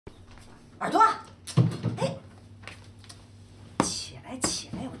耳朵，哎，起来起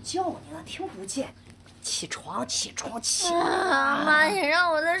来，我叫你了，听不见。起床起床起床！妈，你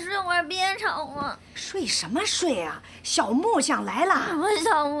让我再睡会儿，别吵了。睡什么睡啊？小木匠来了。什么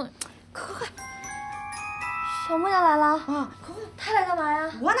小木？可小木匠来了啊！可他来干嘛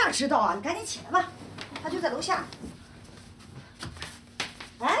呀？我哪知道啊？你赶紧起来吧，他就在楼下。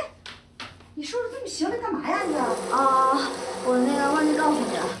哎，你收拾这么行李干嘛呀你？啊，我那个忘记告诉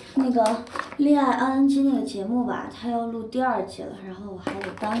你了，那个《恋爱 ING》那个节目吧，他要录第2季了，然后我还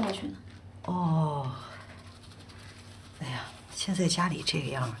得搬过去呢。哦。哎呀，现在家里这个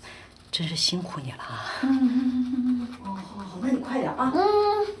样，真是辛苦你了啊。哦，好，那你快点啊。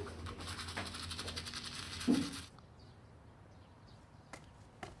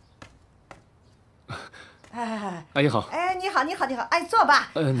哎，阿姨好。哎，你好，哎，坐吧。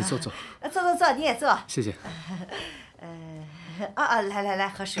你坐。坐，你也坐。谢谢。来，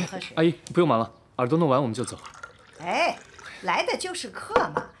喝水。阿姨不用忙了，耳朵弄完我们就走。哎，来的就是客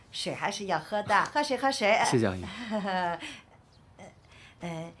嘛，水还是要喝的，喝水。谢谢阿姨。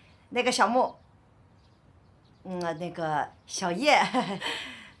那个小木，那个小叶。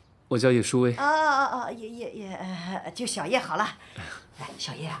我叫叶舒薇。叶，就小叶好了。哎，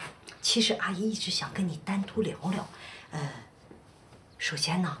小叶啊，其实阿姨一直想跟你单独聊聊。首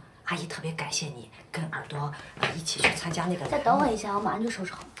先呢，阿姨特别感谢你跟耳朵一起去参加那个。再等我一下，我马上就收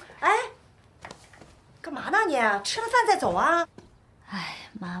拾好。哎，干嘛呢你？吃了饭再走啊？哎，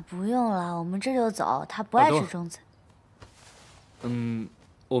妈，不用了，我们这就走。他不爱吃中餐。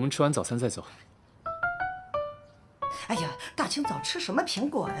我们吃完早餐再走。哎呀，大清早吃什么苹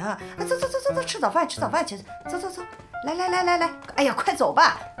果呀？走，吃早饭去。走，来，哎呀，快走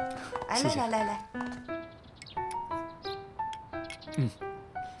吧！哎，来。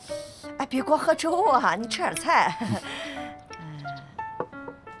哎，别光喝粥啊，你吃点菜。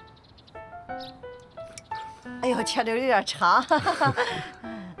哎呦，切的有点长。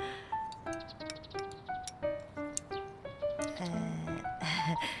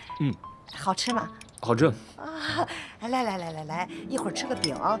好吃吗？好吃。啊，来，一会儿吃个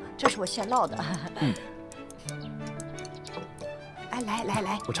饼，这是我现烙的。哎，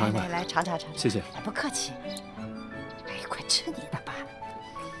来，我尝一口。来，尝。谢谢。哎，不客气。哎，快吃你的吧。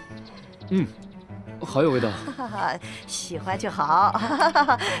好有味道。喜欢就好。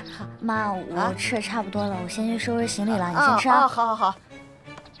妈，我吃的差不多了，我先去收拾行李了，你先吃啊。好。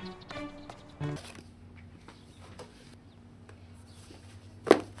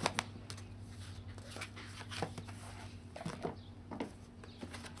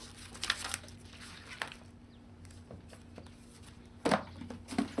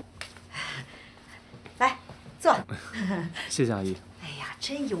来，坐。谢谢阿姨。哎呀，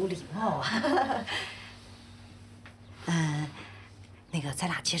真有礼貌啊！那个，咱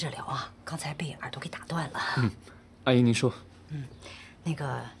俩接着聊啊，刚才被耳朵给打断了。阿姨您说。那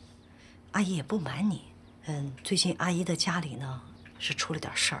个，阿姨也不瞒你，最近阿姨的家里呢是出了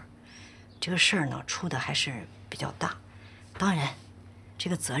点事儿，这个事儿呢出的还是比较大，当然，这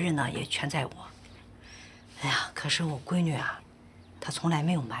个责任呢也全在我。哎呀，可是我闺女啊，她从来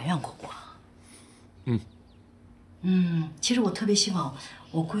没有埋怨过我。其实我特别希望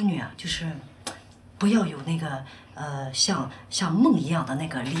我闺女啊，就是不要有那个像梦一样的那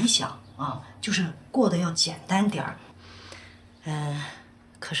个理想啊，就是过得要简单点儿。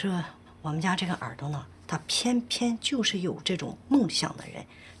可是我们家这个耳朵呢，他偏偏就是有这种梦想的人。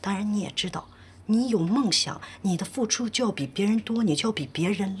当然你也知道，你有梦想，你的付出就要比别人多，你就要比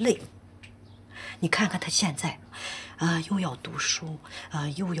别人累。你看看他现在，又要读书，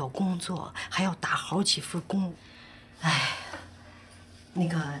又要工作，还要打好几份工。哎，那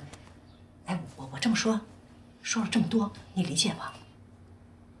个，哎，我这么说了这么多，你理解吧？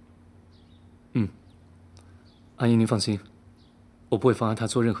阿姨您放心，我不会妨碍她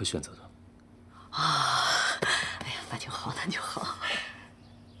做任何选择的。哎呀，那就好。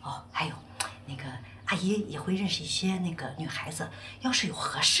哦，还有，那个阿姨也会认识一些那个女孩子，要是有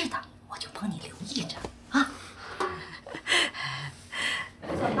合适的，我就帮你留意着啊。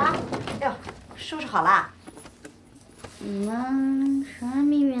走吧。哎呦，收拾好啦。你们神神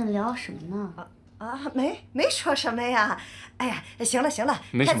秘秘的聊什么呢？没说什么呀。哎呀，行了，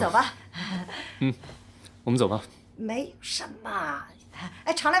快走吧。我们走吧。没什么。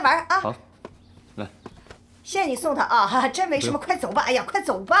哎，常来玩啊。好，来。谢谢你送他啊，真没什么，快走吧。哎呀，快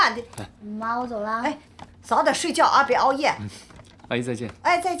走吧。妈，我走了。哎，早点睡觉啊，别熬夜。阿姨再见。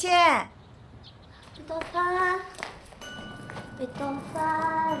哎，再见。别倒饭，别倒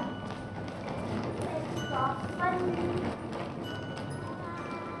饭，别倒饭。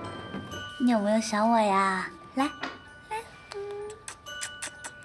你有没有想我呀？来。